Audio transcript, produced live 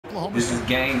Oklahoma This is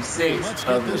game 6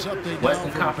 of the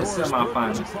Western Conference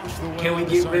Semifinals. Can we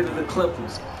get rid of the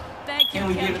Clippers? Can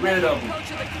we get rid of them?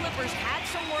 Coach of the Clippers had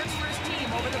some words for his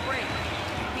team over the break.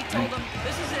 He told them,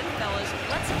 "This is it, fellas.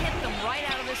 Let's hit them right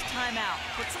out of this timeout.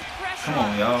 Put some pressure Come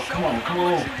on, y'all. Come on, come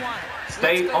on.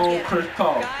 Stay on Chris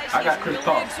Paul. I got Chris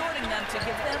Paul.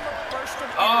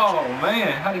 Oh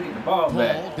man, how do you get the ball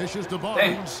back?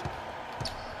 Damn.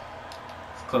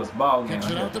 Close ball game.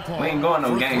 We ain't going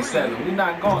no game 7. We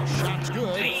not going.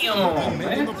 Damn,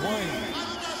 man.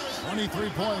 23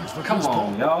 points for Come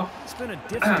on, y'all. It's been a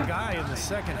different guy in the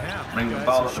second half. Bring the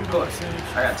ball up the court.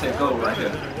 I got to take over right here.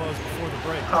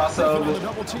 Crossover.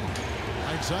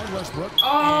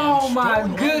 Oh my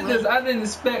goodness, I didn't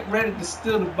expect Reddick to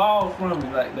steal the ball from me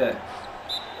like that.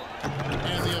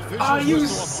 Are you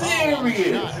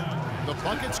serious? The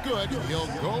bucket's good. He'll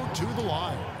go to the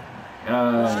line.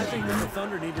 I think the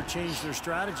Thunder need to change their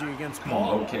strategy against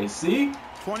Paul. OKC.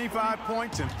 25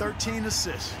 points and 13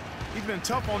 assists. He's been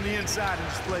tough on the inside and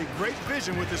displayed great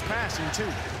vision with his passing, too.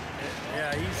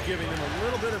 Yeah, he's giving them a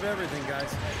little bit of everything,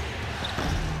 guys.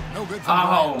 No good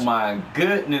oh, my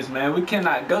goodness, man. We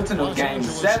cannot go to no game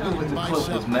 7 with the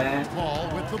Clippers, man. Paul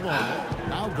with the ball.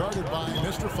 Now guarded by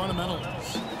Mr.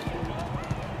 Fundamentals.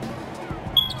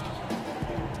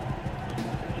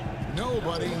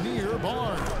 Nobody near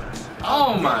Barnes.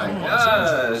 Oh, my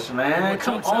gosh, man.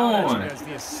 Come on. As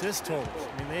the assist totals.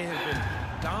 I mean, they have been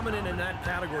dominant in that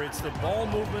category. It's the ball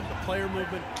movement, the player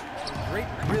movement, great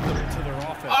rhythm to their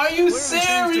offense. Are you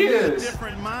serious? A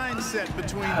different mindset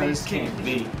between This can't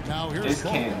be. This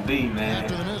can't be, man.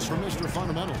 After the miss from Mr.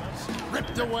 Fundamentals.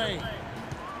 Ripped away.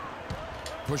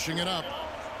 Pushing it up.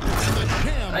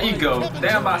 There you go.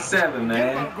 Down by 7,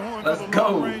 man. Let's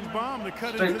go.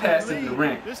 Straight past the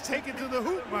rim. Just take it to the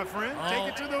hoop, my friend. Take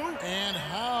it to the hoop. And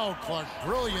how, Clark.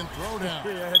 Brilliant throwdown.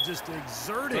 Yeah, just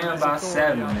exerting. Down by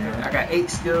 7, man. I got 8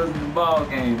 steals in the ball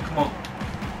game. Come on.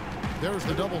 There's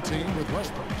the double team with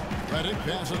Westbrook. Reddick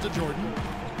passes to Jordan.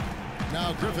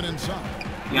 Now Griffin inside.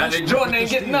 Yeah, Jordan ain't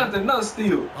getting nothing. No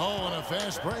steal. Oh, and a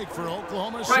fast break for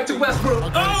Oklahoma City. Right to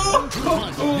Westbrook.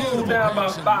 Oh, down by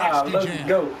 5. Let's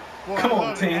go. Come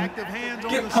on, team.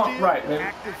 Get pumped right,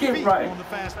 man. Get right.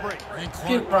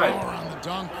 Get right.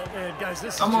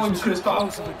 I'm on you, Chris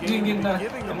Paul. You didn't get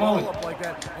nothing. I'm on you.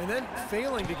 And then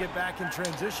failing to get back in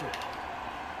transition.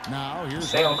 Now here's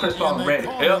stay on Chris Paul ready.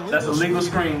 Yep, that's a legal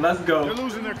screen. Let's go. They're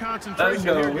losing their concentration.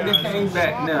 Let's go. We came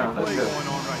back now. Let's go.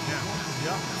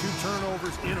 Yep, 2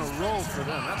 turnovers in a row for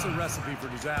them. That's a recipe for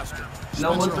disaster.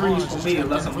 No more threes for me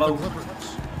unless I'm low.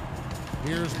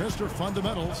 Here's Mr.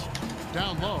 Fundamentals.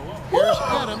 Down low. Here's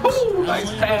Adams.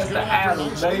 Nice pass to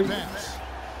Adams, baby.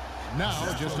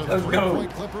 Now just a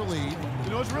 3-point Clipper lead. You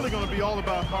know, it's really going to be all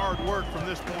about hard work from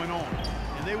this point on.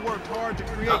 And they worked hard to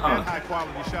create that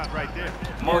high-quality shot right there.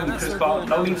 More than Chris Paul.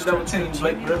 No need to double team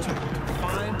Blake Griffin.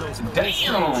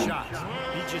 Damn.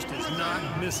 He just is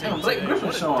not missing. Blake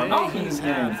Griffin showing off in this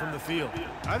game. From the field.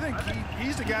 I think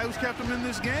he's the guy who's kept him in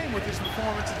this game with his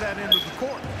performance at that end of the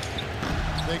court.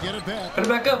 They get it back. Put it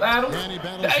back up, Adam.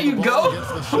 There you go.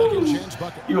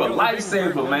 You a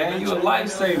lifesaver, man. You a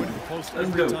lifesaver. Let's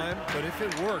go. But if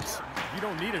it works, you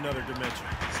don't need another dimension.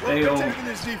 Stay on. Taking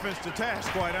this defense to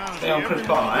task, quite honestly. Stay on Chris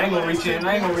Paul. I ain't gonna reach in.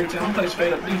 I'm gonna play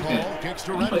straight up defense.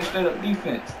 I'm gonna play straight up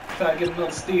defense. Try to get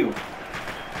another steal.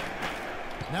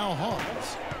 Now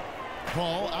Hawes.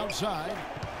 Paul outside.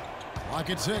 Lock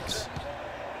at 6.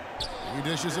 He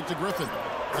dishes it to Griffin.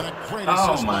 And a great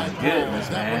assist. Oh my goodness,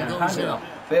 man. How did I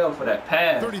fail for that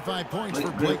pass? 35 points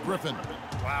for Blake Griffin.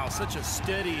 Wow, such a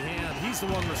steady hand. He's the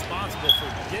one responsible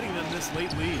for getting them this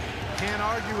late lead. Can't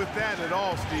argue with that at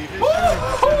all, Steve.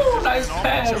 Nice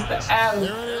pass to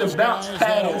Adams. The bounce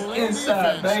pass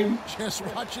inside, baby. Just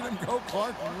watching him go,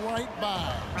 Clark, right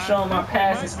by. Showing my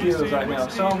passing skills right now.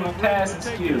 Showing my passing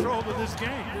skills.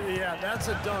 Yeah, that's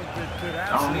a dunk that could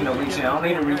I don't need no reaching. I don't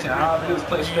need to reach in. All I do is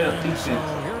play straight up defense. So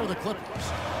here are the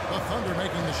Clippers. The Thunder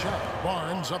making the shot.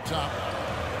 Barnes up top.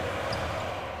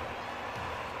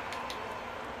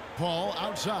 Paul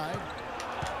outside.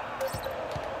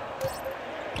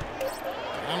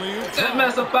 That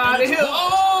mess up out of here.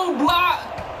 Oh, block.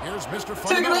 Here's Mr.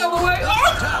 Take it all the way.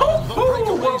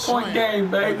 Oh, 1-point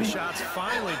game, baby.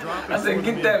 I said,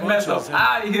 get that mess up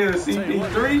out of here,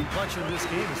 CP3.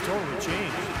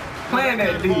 Playing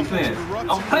that defense.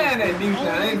 I'm playing that defense.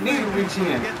 I ain't need to reach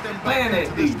in. Playing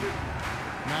that defense.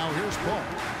 Now here's Paul.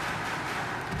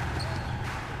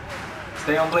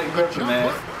 Stay on Blake Griffin,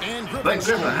 man. Blake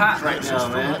Griffin hot right now,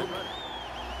 man.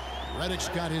 Reddick's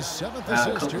got his 7th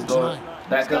assist here tonight.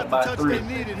 Back up by 3.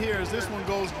 They needed here as this one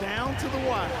goes down to the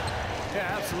wire.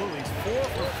 Yeah, absolutely. He's 4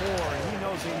 for 4, and he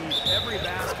knows he needs every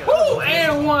basket. Woo,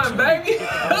 and one, baby.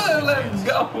 Let's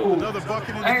go. Another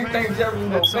bucket in the I didn't think Jefferson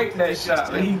was going to make that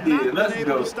shot, but he did. Let's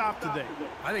go. Stop today.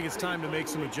 I think it's time to make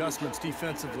some adjustments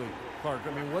defensively, Clark.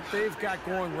 I mean, what they've got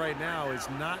going right now is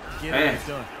not getting it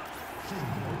done.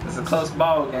 It's a close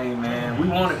ball game, man. We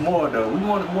want it more, though. We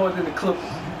want it more than the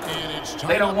Clippers.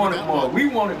 They don't want it more. We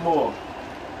want it more.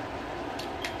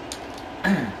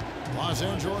 Los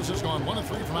Angeles has gone 1 of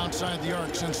 3 from outside the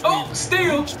arc since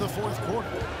steal. reached the 4th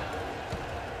quarter.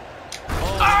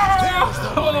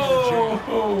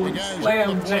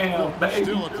 Slam jam, baby.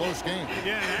 Still a close game.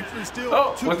 Yeah, actually still.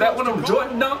 Was that one of them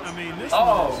Jordan dunks? I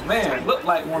mean, man, looked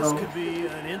like one of them. This could be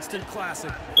an instant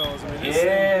classic, fellas. I mean,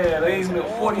 yeah, they even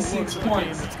 46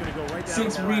 points,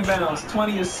 6 rebounds,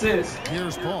 20 assists.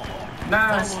 Here's Paul.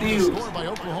 9 steals. By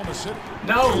Oklahoma City.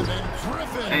 No. And then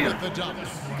Griffin with the dunk. You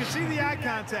can see the eye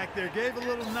contact there. Gave a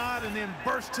little nod and then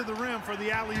burst to the rim for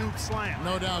the alley-oop slam.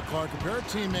 No doubt, Clark. A pair of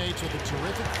teammates with a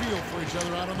terrific feel for each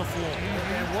other out on the floor.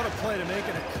 And what a play to make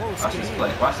it a close game.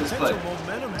 Watch this play.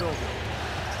 Momentum building.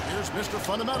 Here's Mr.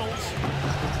 Fundamentals.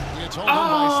 It's all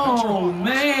by Spencer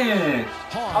man.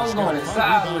 I was going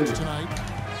inside with it tonight.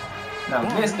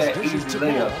 Now miss that easy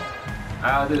layup.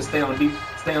 I'll just stay on deep.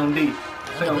 Stay on deep.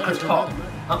 Stay on Chris Paul.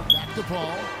 Back to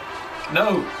Paul.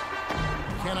 No.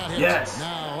 Cannot hit. Yes.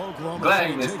 Now Oklahoma Glad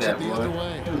City he missed takes that, it the other boy.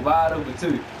 way. He was wide open,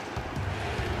 too.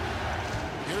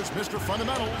 Here's Mr.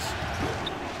 Fundamentals.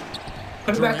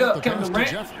 Put it back up, Kevin Durant.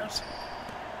 Jeffers.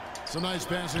 Some nice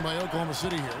passing by Oklahoma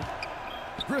City here.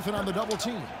 Griffin on the double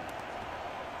team.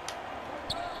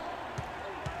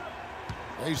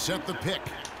 They set the pick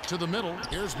to the middle.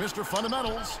 Here's Mr.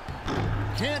 Fundamentals.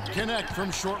 Can't connect from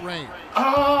short range.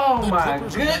 Oh my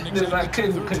goodness, I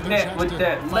couldn't connect with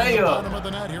that layup. Bottom of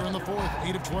the net here in the 4th,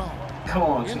 8 of 12. Come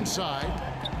on. Inside.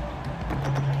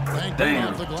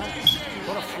 Damn. The glass.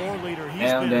 What a floor leader he's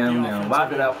Damn. been. Why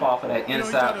did I fall for that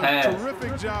inside pass? He did a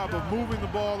terrific job of moving the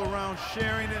ball around,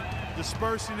 sharing it,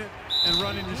 dispersing it, and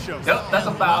running the show. Yep, that's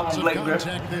a foul on Blake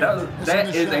Griffin.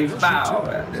 That is a foul.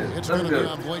 It's going to be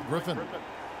on Blake Griffin.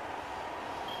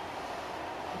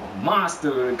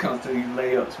 Monster when it comes to these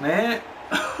layups, man.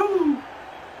 Let's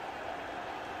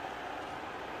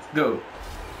go.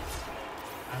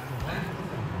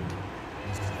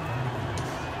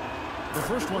 The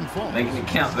first one falls. Making it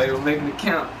count, baby. Making it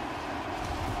count.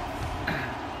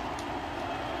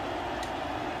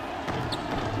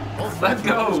 Let's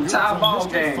go. Tie ball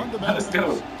game. Let's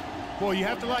go. Well, you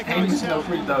have to like how Ain't he's no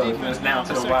free throws when it's down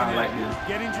to the wire like this.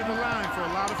 Getting to the line for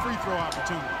a lot of free throw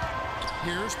opportunities.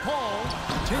 Here's Paul.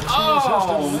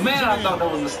 Oh, man, I thought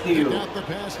that was a steal. Got the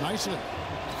pass nicely.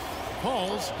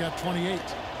 Paul's got 28.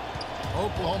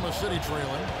 Oklahoma City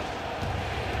trailing.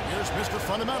 Here's Mr.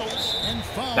 Fundamentals. And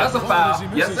foul. That's a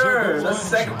foul. Yes, sir. That's the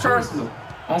second personal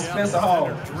on Spencer Hall.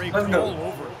 Let's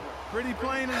go. Pretty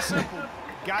plain and simple.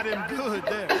 Got him good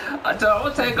there. I tell you,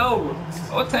 we'll take over.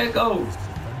 We'll take over.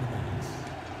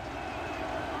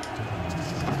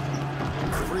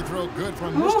 Free throw good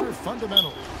from Mr.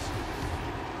 Fundamentals.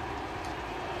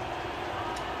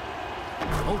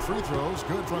 Both free throws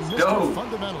good from Mr.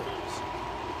 Fundamentals.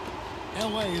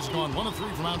 LA has gone 1 of 3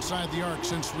 from outside the arc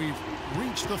since we've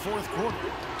reached the 4th quarter.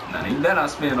 Now, you better not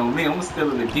spin on me. I'm going to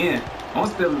steal it again.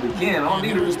 I don't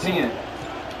need a routine.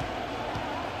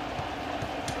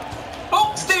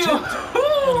 Oh, steal!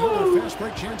 Fast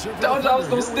break chance here. Told you I was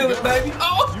going to steal it, baby.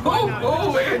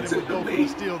 And took the lead.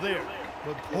 Steal there.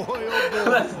 But boy, oh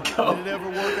boy, let's go. Did it ever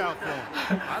work out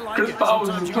for him? Chris Paul was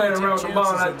just playing around with the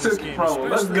ball and I took it from him.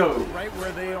 Let's go. Right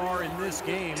where they are in this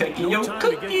game. Taking your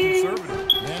cookies.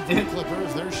 And for the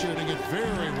Clippers, they're shooting it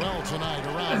very well tonight,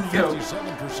 around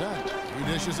 57%.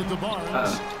 He dishes it to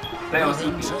Barnes. Stay on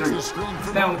CP3.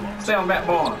 Stay on Matt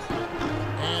Barnes.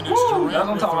 And it's Durant. That's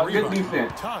what I'm talking about. Good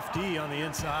defense. Tough D on the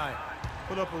inside.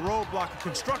 Put up a roadblock, a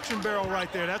construction barrel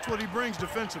right there. That's what he brings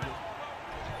defensively.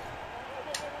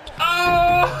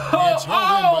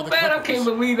 Oh man, I can't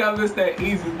believe I missed that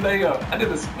easy layup. I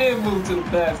did a spin move to the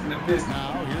basket and missed it.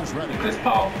 Now here's Reddick. Chris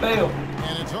Paul failed.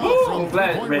 And it's I'm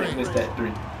glad Reddick missed that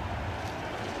 3.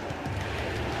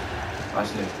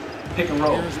 Watch this. Pick and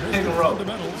roll. Pick and roll. Pick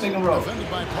and roll. Defended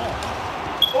by Paul.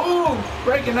 Oh,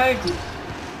 breaking ankle.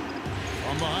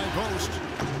 On the high post.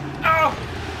 Oh.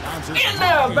 In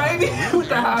there, baby! With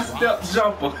the high step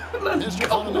jumper. Let's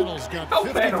go. I'm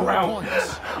playing around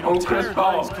on Chris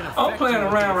Paul. I'm playing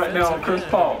around right now on Chris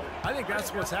Paul. I think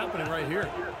that's what's happening right here.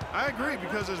 I agree,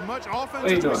 because as much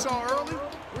offense as we saw early,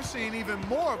 we're seeing even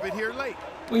more of it here late.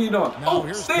 What are you doing?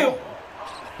 Oh, steal.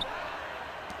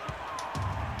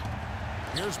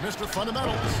 Here's Mr.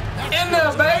 Fundamentals. In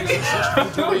there, baby!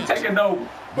 We taking over.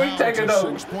 We take it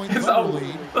over. It's over.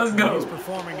 Let's go. He's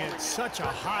performing at such a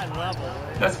high level.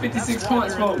 That's 56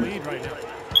 points for me. Right now.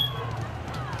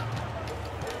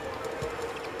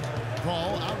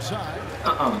 Ball outside.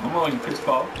 I'm on you, Chris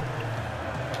Paul.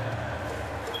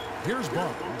 Here's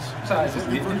Barnes.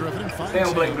 Stay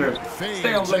on Blake Griffin.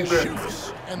 Stay on Blake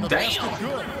Griffin. Damn.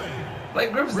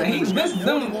 Blake Griffin, he missed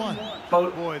them.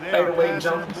 Fadeaway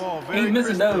jumpers. He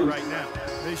missing those. Right now.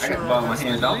 I got the ball in my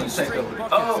hands. I'm going to take over.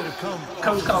 Oh,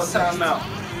 coach called timeout.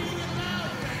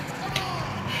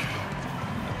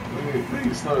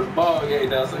 Please slow his ball game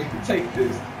down so he can take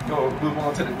this. Go move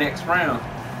on to the next round.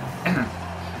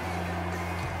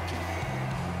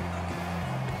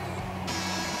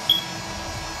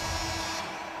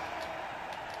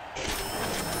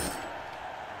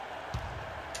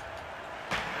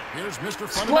 Here's Mr.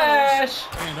 Splash!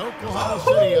 And Oklahoma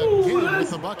City again with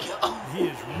the bucket. He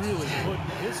is really putting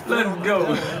his foot Let's on the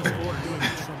go. pedal, doing a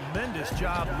tremendous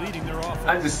job leading their offense.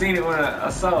 I just seen it when I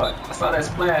saw it. I saw that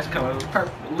splash coming. It was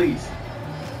perfect release.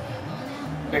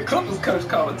 The Clippers coach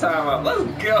called a timeout.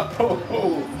 Let's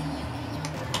go.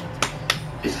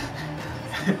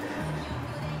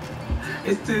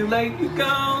 It's too late. You're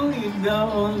gone. You're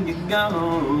gone. You're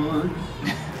gone.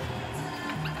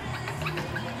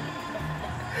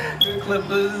 The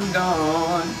Clippers is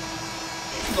gone.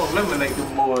 We're gonna eliminate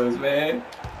them boys, man.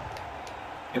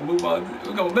 And move on.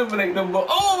 We're gonna eliminate them boys.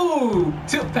 Oh!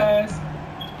 Tip pass.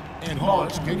 And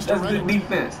That's good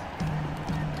defense.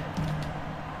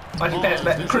 Watch it pass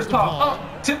back to Chris Paul.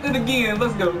 Oh, tipped it again.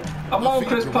 Let's go. I'm on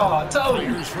Chris Paul. I told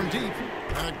you. From deep.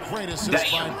 And a great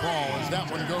assist by Paul as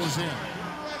that one goes in.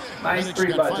 Nice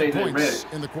three by J.J.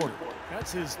 Redick. In the quarter.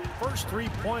 That's his first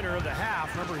three-pointer of the half.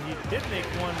 Remember, he did make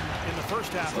one in the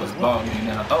first half So as it's well. ball game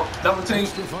now. Oh, double team.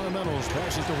 Mr. Fundamentals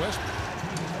passes to Westbrook.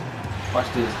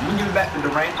 Watch this. I'm gonna give it back to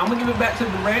Durant. I'm gonna give it back to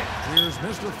Durant. Here's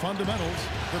Mr. Fundamentals,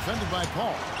 defended by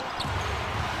Paul.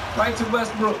 Right to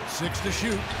Westbrook. 6 to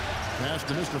shoot. Pass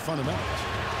to Mr. Fundamentals.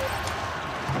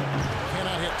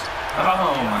 Cannot hit.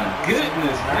 Oh my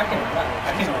goodness, man.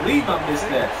 I can't believe I missed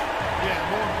that. Yeah,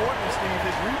 more importantly, Steve,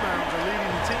 his rebounds are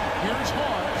leading the team. Here's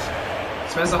Hawes.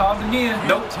 Spencer Hawes again.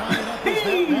 Nope.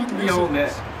 We own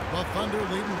that. The Thunder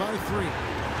leading by 3.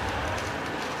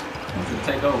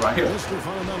 Take over right here. Mr.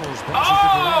 Fundamentals.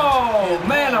 Oh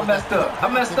man, I messed up. I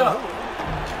messed up.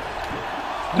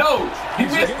 No, he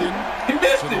missed it. He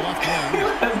missed it.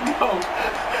 Let's go.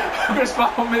 Chris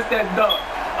Paul missed that dunk.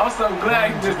 I'm so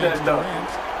glad he missed that dunk.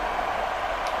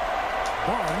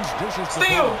 Barnes dishes to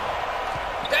Steal. Paul.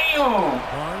 Damn.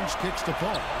 Barnes kicks to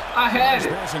Paul. I had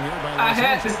it. I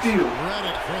had to steal.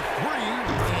 Redick for 3.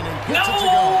 And he No, gets it to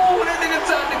go. that nigga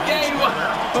turned the game up.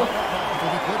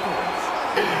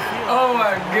 Oh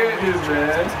my goodness,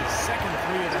 man. His second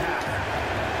three of the half.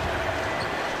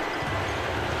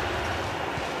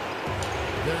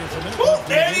 Oh,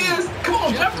 there he is. Come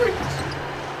on, Jeffrey.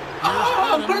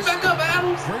 Oh, put it back up,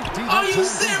 Adams. Are you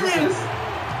serious?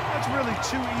 That's really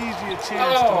too easy a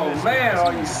chance to Oh, miss. man,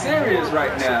 are you serious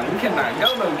right now? We cannot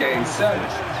go no game 7.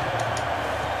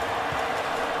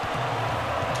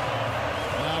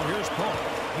 Now here's Paul.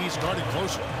 He's guarded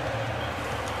closer.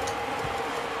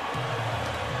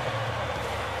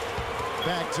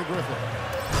 Back to Griffin.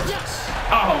 Yes!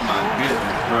 Oh, my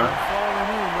goodness, bro.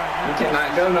 We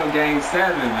cannot go no game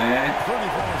 7, man. 34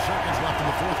 seconds left in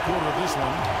the fourth quarter of this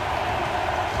one.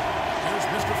 Here's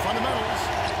Mr. Fundamentals.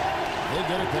 They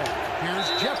get it back. Here's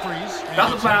Jeffries.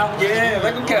 That's a foul. Yeah,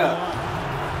 let him count.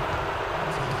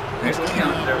 Let's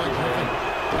count everything.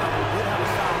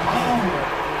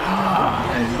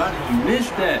 You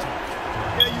missed that.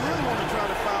 Yeah, you really want to try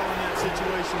to foul in that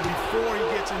situation before he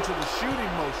gets into the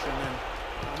shooting motion,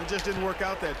 and it just didn't work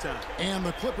out that time. And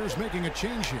the Clippers making a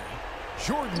change here.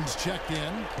 Jordan's checked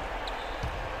in.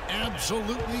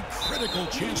 Absolutely critical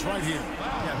chance right here.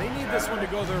 Yeah, they need this one to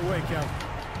go their way, Cal.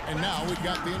 And now we've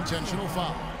got the intentional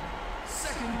foul.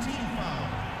 Second team foul.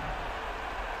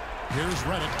 Here's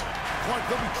Redick. Clark,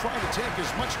 they'll be trying to take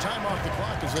as much time off the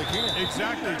clock as they can.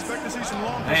 Exactly. Expect to see some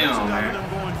long Damn, possessions out man. of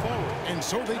them going forward. And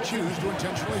so they choose to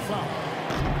intentionally foul.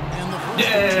 And the first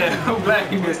Yeah, I'm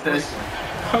glad he missed that.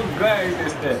 I'm glad he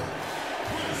missed that.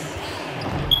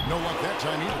 no luck that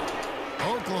time either.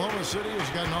 Oklahoma City has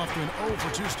gotten off to an 0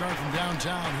 for 2 start from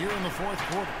downtown here in the fourth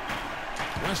quarter.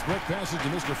 Westbrook passes to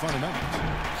Mr. Fundamentals.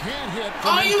 Can't hit.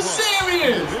 Are you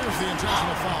serious? Here's the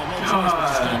intentional foul. No choice but to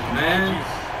God, stop. man.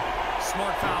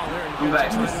 Smart foul there. I'm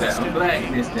glad he missed that. I'm glad he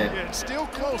missed that. Yeah, it's still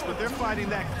close, but they're fighting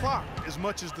that clock as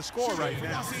much as the score right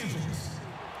now.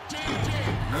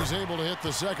 He's able to hit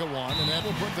the second one, and that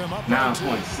will put them up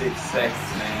 9.6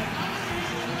 seconds, man.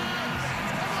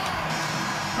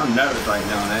 I'm nervous right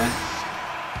now, man.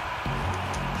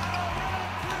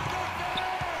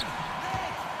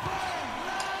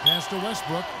 pass to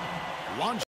Westbrook. Launch